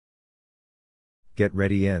Get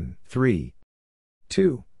ready in 3,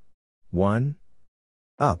 2, 1.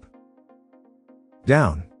 Up.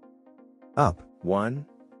 Down. Up. 1.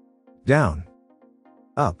 Down.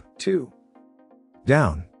 Up. 2.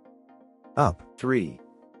 Down. Up. 3.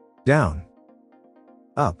 Down.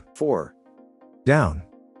 Up. 4. Down.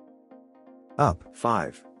 Up.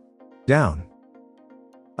 5. Down.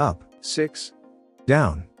 Up. 6.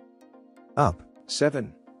 Down. Up.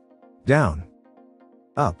 7. Down.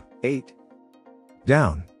 Up. 8.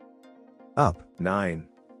 Down. Up. 9.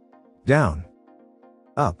 Down.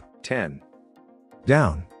 Up. 10.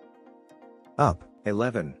 Down. Up.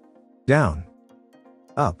 11. Down.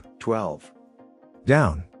 Up. 12.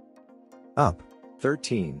 Down. Up.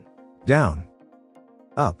 13. Down.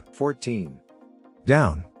 Up. 14.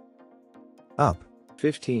 Down. Up.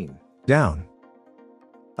 15. Down.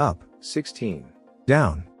 Up. 16.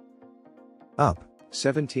 Down. Up.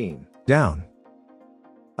 17. Down.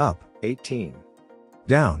 Up. 18.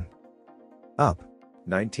 Down. Up.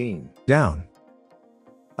 19. Down.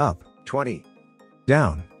 Up. 20.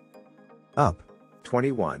 Down. Up.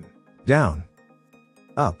 21. Down.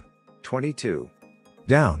 Up. 22.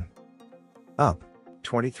 Down. Up.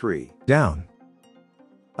 23. Down.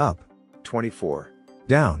 Up. 24.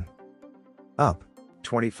 Down. Up.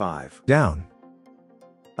 25. Down.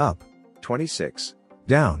 Up. 26.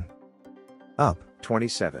 Down. Up.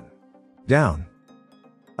 27. Down.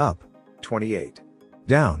 Up. 28.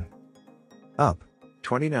 Down. Up.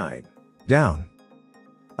 29. Down.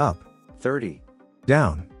 Up. 30.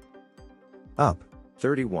 Down. Up.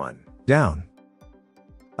 31. Down.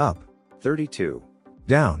 Up. 32.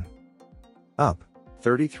 Down. Up.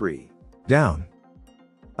 33. Down.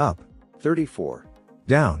 Up. 34.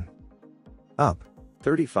 Down. Up.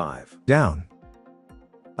 35. Down.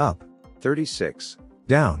 Up. 36.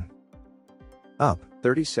 Down. Up.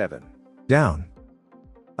 37. Down.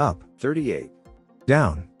 Up. 38.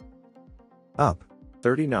 Down. Up.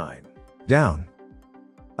 39. Down.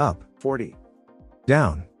 Up. 40.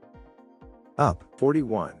 Down. Up.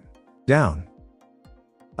 41. Down.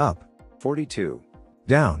 Up. 42.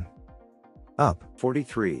 Down. Up.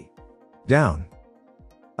 43. Down.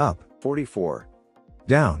 Up. 44.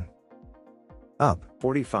 Down. Up.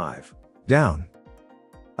 45. Down.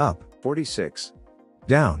 Up. 46.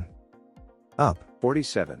 Down. Up.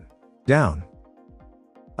 47. Down.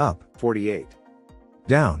 Up. 48.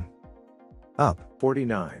 Down. Up.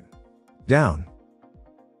 49. Down.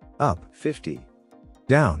 Up. 50.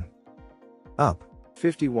 Down. Up.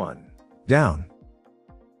 51. Down.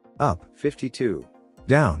 Up. 52.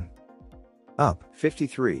 Down. Up.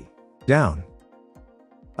 53. Down.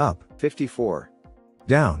 Up. 54.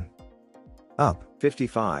 Down. Up.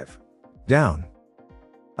 55. Down.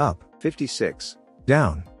 Up. 56.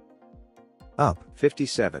 Down. Up.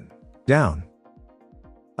 57. Down.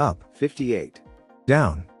 Up. 58.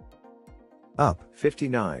 Down. Up.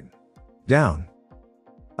 59. Down.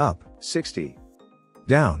 Up. 60.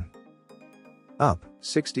 Down. Up.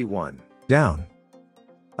 61. Down.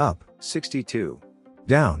 Up. 62.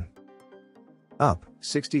 Down. Up.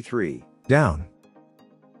 63. Down.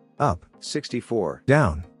 Up. 64.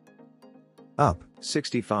 Down. Up.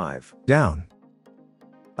 65. Down.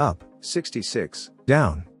 Up. 66.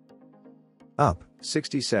 Down. Up.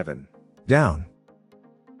 67. Down.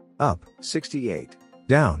 Up. 68.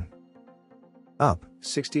 Down. Up.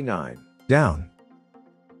 69. Down.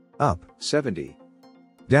 Up. 70.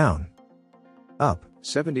 Down. Up.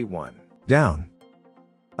 71. Down.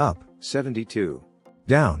 Up. 72.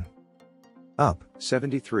 Down. Up.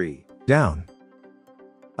 73. Down.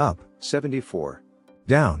 Up. 74.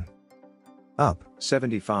 Down. Up.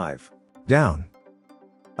 75. Down.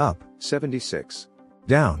 Up. 76.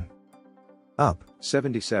 Down. Up.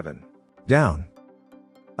 77. Down.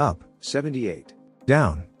 Up. 78.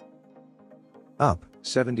 Down. Up.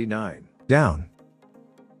 79. Down.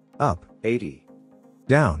 Up. 80.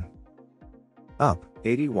 Down. Up.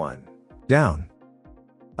 81. Down.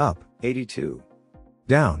 Up. 82.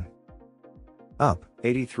 Down. Up.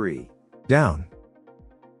 83. Down.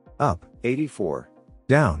 Up. 84.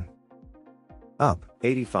 Down. Up.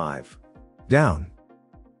 85. Down.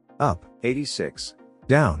 Up. 86.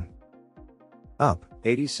 Down. Up.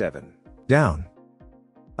 87. Down.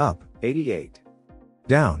 Up. 88.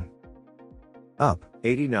 Down. Up.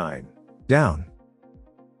 89. Down.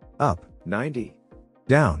 Up. 90.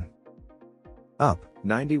 Down. Up.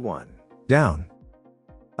 91. Down.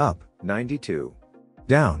 Up. 92.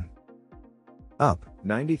 Down. Up.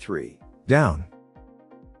 93. Down.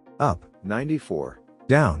 Up. 94.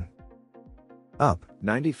 Down. Up.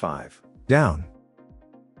 95. Down.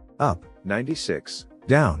 Up. 96.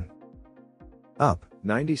 Down. Up.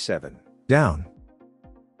 97. Down.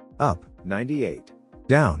 Up. 98.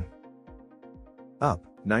 Down. Up,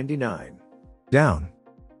 99. Down.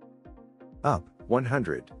 Up,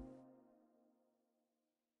 100.